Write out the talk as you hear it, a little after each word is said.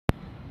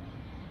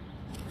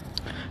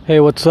Hey,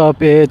 what's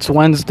up? It's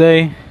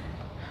Wednesday,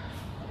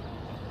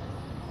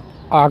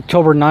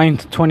 October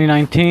 9th,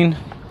 2019,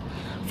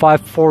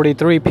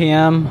 5:43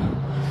 p.m.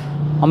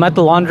 I'm at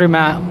the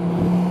laundromat.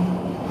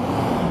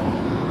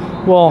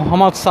 Well,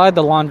 I'm outside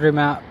the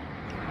laundromat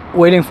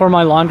waiting for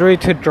my laundry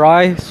to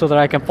dry so that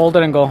I can fold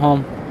it and go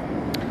home.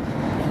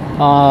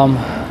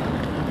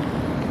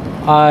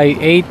 I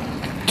ate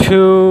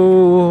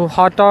 2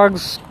 hot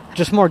dogs,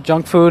 just more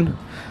junk food,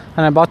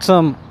 and I bought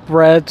some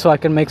bread so I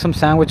can make some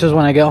sandwiches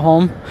when I get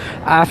home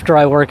after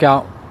I work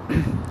out.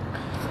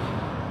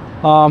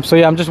 So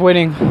yeah, I'm just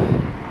waiting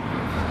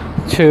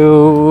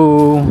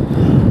to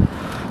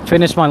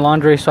finish my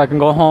laundry so I can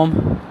go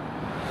home,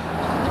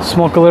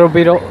 smoke a little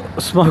bit of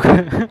smoke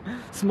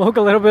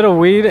a little bit of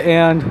weed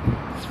and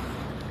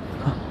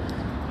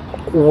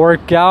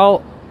work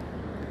out,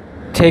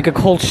 take a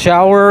cold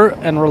shower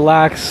and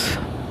relax.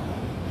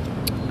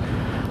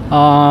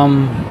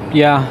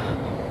 Yeah.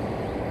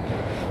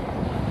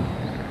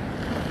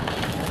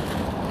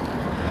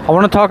 I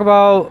want to talk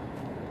about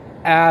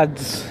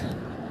ads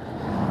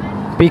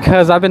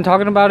because I've been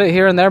talking about it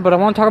here and there, but I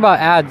want to talk about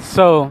ads.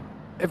 So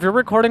if you're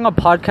recording a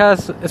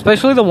podcast,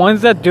 especially the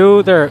ones that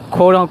do their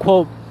quote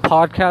unquote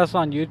podcast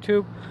on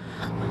YouTube,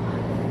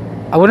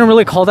 I wouldn't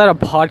really call that a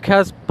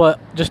podcast, but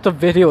just a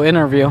video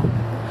interview.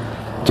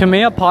 To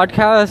me, a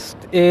podcast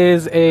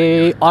is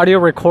a audio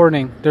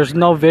recording. There's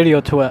no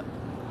video to it.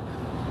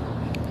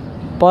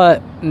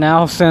 But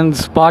now,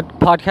 since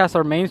podcasts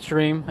are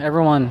mainstream,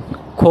 everyone,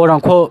 quote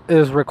unquote,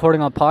 is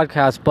recording a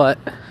podcast, but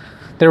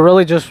they're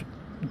really just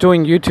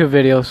doing YouTube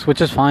videos, which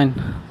is fine.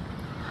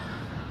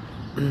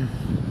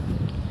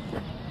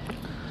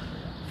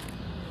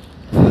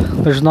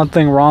 There's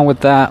nothing wrong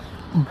with that,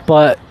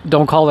 but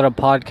don't call it a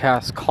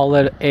podcast. Call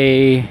it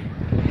a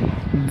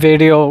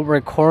video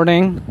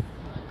recording.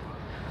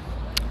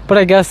 But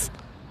I guess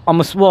I'm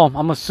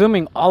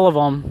assuming all of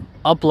them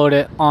upload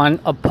it on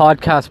a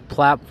podcast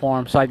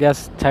platform, so I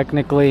guess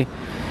technically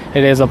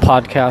it is a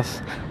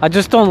podcast. I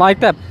just don't like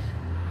that.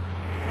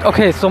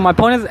 Okay, so my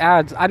point is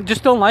ads. I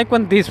just don't like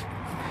when these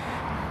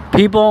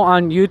people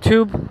on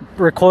YouTube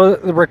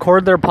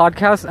record their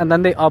podcast and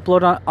then they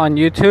upload on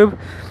YouTube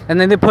and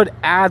then they put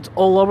ads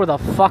all over the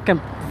fucking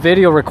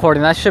video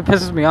recording. That shit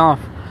pisses me off,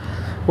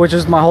 which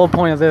is my whole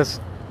point of this.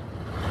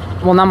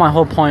 Well, not my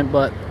whole point,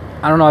 but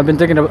I don't know. I've been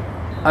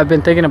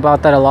thinking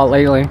about that a lot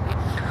lately.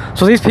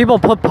 So these people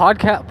put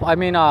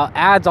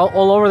ads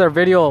all over their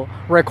video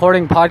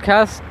recording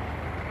podcasts,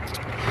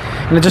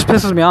 and it just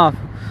pisses me off.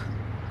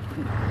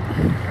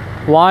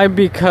 Why?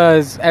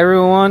 Because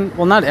everyone,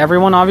 well, not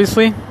everyone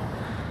obviously,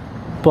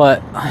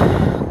 but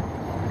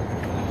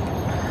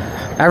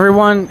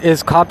everyone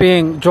is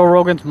copying Joe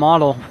Rogan's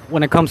model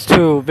when it comes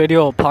to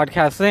video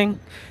podcasting,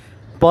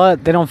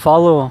 but they don't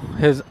follow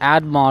his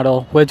ad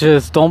model, which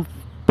is don't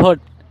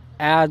put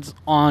ads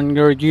on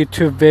your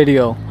YouTube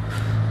video.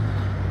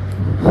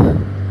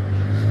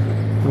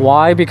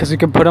 Why? Because you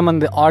can put them on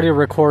the audio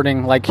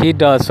recording like he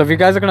does. So if you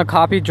guys are going to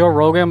copy Joe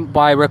Rogan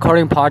by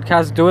recording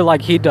podcasts, do it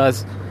like he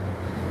does.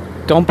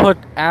 Don't put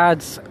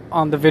ads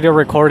on the video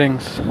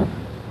recordings.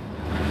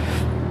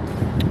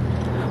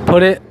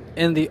 Put it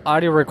in the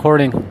audio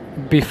recording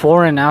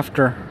before and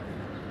after,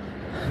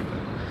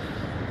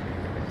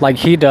 like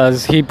he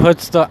does. He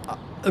puts the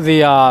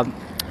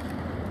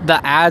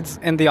ads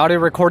in the audio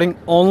recording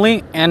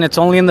only, and it's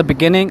only in the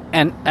beginning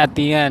and at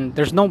the end.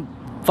 There's no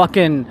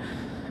fucking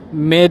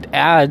mid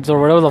ads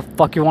or whatever the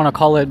fuck you want to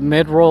call it,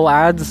 mid-roll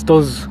ads.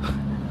 Those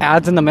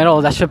ads in the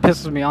middle, that shit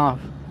pisses me off.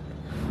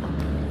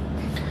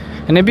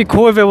 And it'd be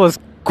cool if it was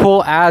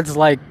cool ads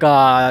like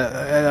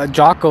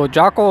Jocko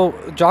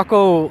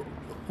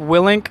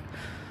Willink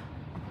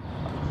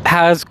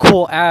has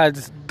cool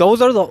ads.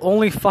 Those are the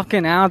only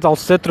fucking ads I'll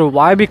sit through.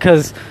 Why?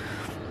 Because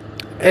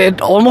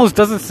it almost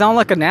doesn't sound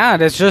like an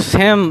ad. It's just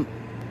him.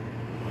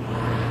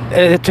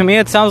 To me,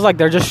 it sounds like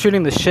they're just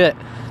shooting the shit,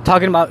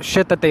 talking about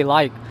shit that they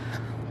like.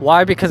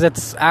 Why? Because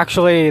it's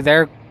actually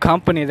their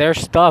company, their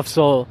stuff.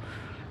 So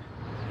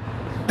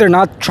they're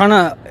not trying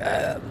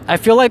to... I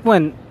feel like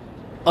when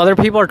other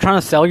people are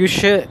trying to sell you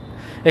shit,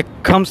 it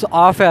comes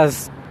off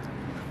as...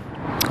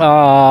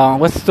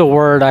 what's the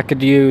word I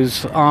could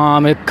use?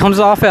 It comes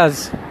off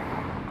as...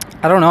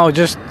 I don't know,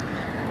 just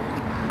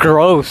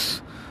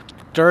gross.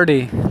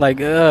 Dirty, like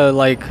you're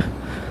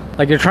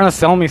trying to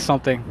sell me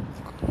something.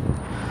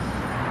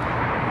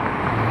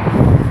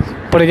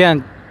 But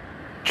again,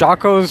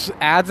 Jocko's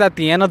ads at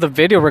the end of the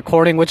video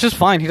recording, which is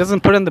fine. He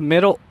doesn't put it in the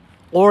middle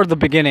or the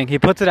beginning. He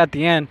puts it at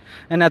the end,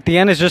 and at the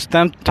end is just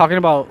them talking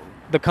about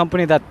the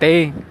company that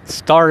they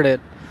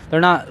started. They're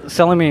not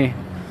selling me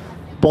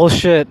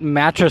bullshit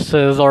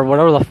mattresses or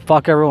whatever the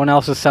fuck everyone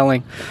else is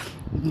selling.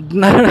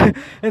 and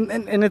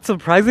it's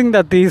surprising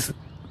that these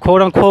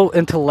quote-unquote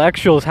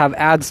intellectuals have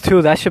ads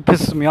too. That shit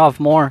pisses me off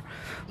more.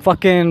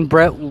 Fucking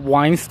Brett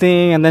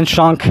Weinstein and then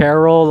Sean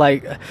Carroll.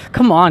 Like,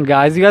 come on,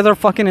 guys. You guys are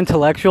fucking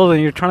intellectuals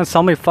and you're trying to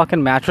sell me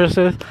fucking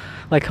mattresses?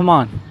 Like, come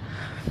on.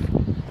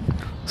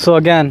 So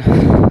again,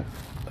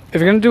 if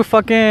you're gonna do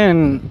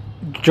fucking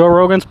Joe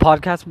Rogan's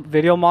podcast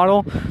video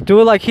model,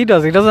 do it like he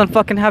does. He doesn't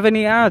fucking have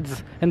any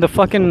ads in the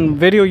fucking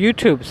video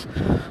YouTubes.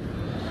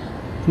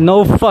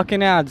 No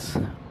fucking ads.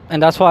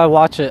 And that's why I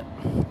watch it.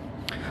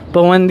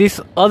 But when these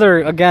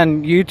other,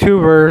 again,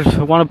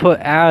 YouTubers want to put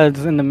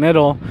ads in the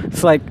middle,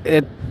 it's like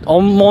it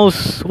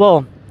almost,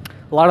 well,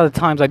 a lot of the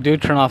times I do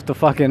turn off the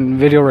fucking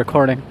video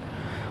recording.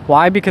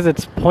 Why? Because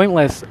it's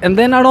pointless. And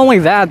then not only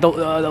that,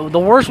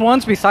 the worst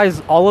ones besides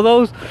all of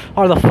those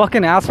are the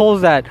fucking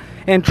assholes that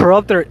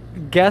interrupt their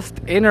guest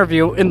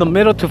interview in the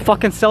middle to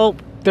fucking sell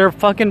their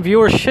fucking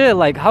viewer shit.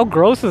 Like, how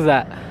gross is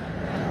that?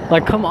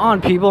 Like, come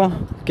on, people.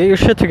 Get your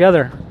shit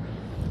together.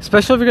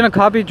 Especially if you're gonna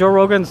copy Joe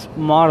Rogan's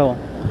model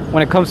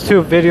when it comes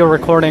to video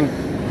recording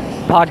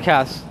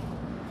podcasts.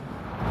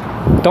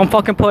 Don't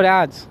fucking put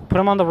ads. Put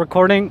them on the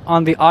recording,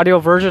 on the audio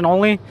version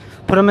only.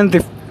 Put them in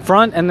the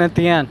front and at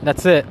the end.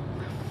 That's it.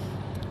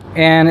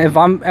 And if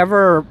I'm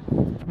ever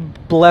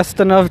blessed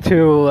enough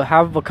to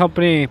have a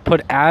company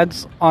put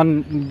ads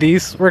on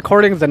these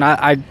recordings, then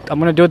I'm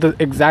gonna do it the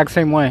exact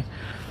same way.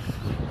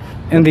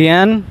 In the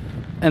end,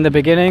 in the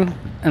beginning,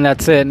 and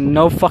that's it.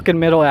 No fucking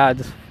middle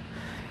ads.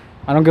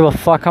 I don't give a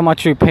fuck how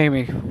much you pay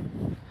me.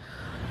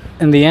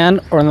 In the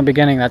end or in the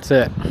beginning, that's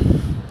it.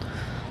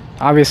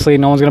 Obviously,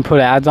 no one's gonna put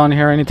ads on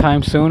here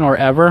anytime soon or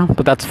ever,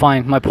 but that's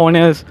fine. My point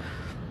is,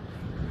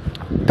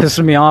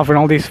 pisses me off when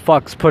all these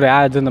fucks put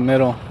ads in the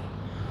middle.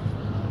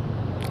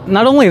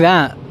 Not only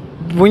that,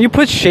 when you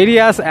put shady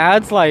ass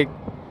ads, like,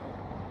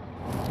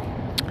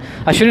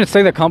 I shouldn't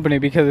say the company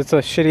because it's a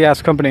shitty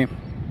ass company,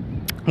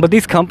 but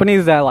these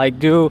companies that like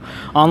do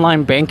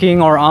online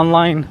banking or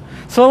online,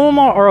 some of them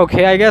are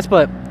okay, I guess,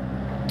 but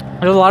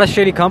there's a lot of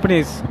shady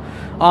companies,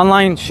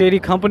 online shady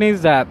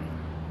companies that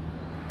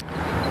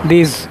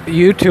these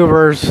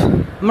YouTubers,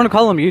 I'm gonna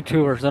call them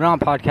YouTubers, they're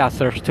not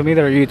podcasters, to me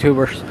they're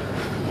YouTubers.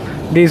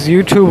 These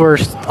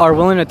YouTubers are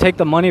willing to take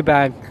the money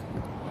bag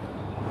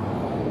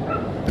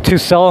to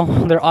sell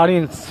their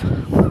audience.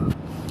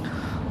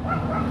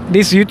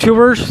 These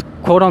YouTubers,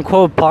 quote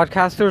unquote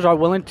podcasters, are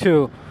willing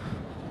to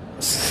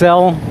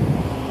sell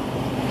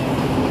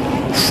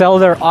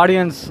their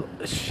audience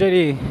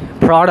shitty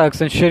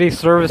products and shitty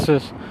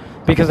services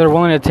because they're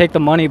willing to take the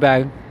money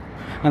bag,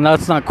 and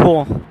that's not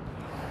cool.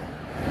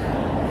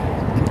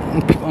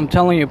 I'm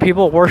telling you,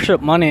 people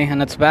worship money,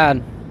 and it's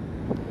bad.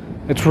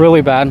 It's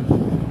really bad.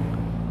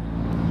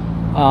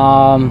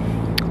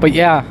 But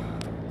yeah,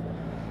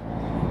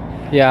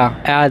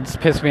 ads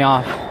piss me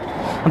off.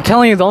 I'm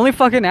telling you, the only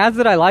fucking ads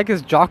that I like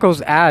is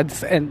Jocko's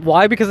ads. And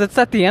why? Because it's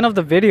at the end of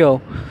the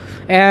video,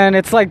 and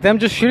it's like them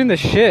just shooting the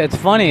shit. It's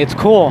funny, it's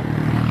cool.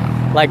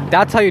 Like,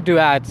 that's how you do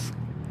ads.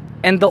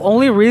 And the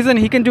only reason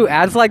he can do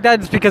ads like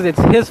that is because it's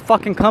his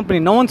fucking company.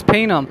 No one's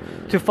paying him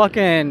to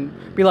fucking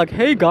be like,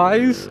 hey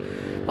guys,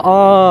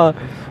 do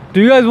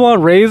you guys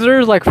want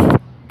razors? Like,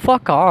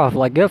 fuck off.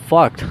 Like, get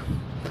fucked.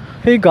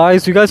 Hey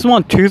guys, do you guys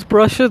want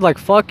toothbrushes? Like,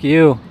 fuck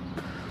you.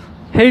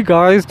 Hey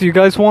guys, do you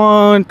guys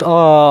want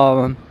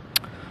long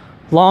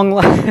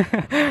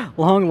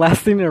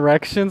lasting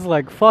erections?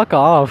 Like, fuck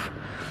off.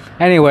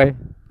 Anyway,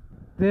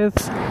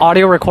 this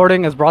audio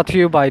recording is brought to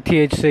you by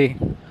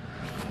THC.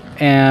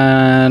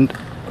 And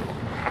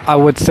I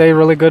would say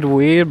really good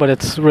weed, but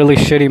it's really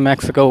shitty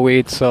Mexico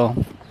weed, so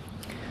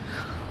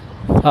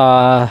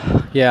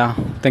yeah,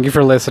 thank you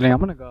for listening. I'm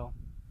gonna go.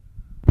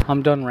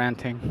 I'm done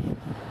ranting.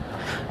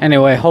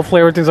 Anyway,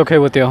 hopefully everything's okay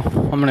with you.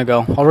 I'm gonna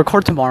go. I'll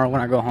record tomorrow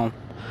when I go home.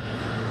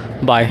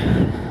 Bye.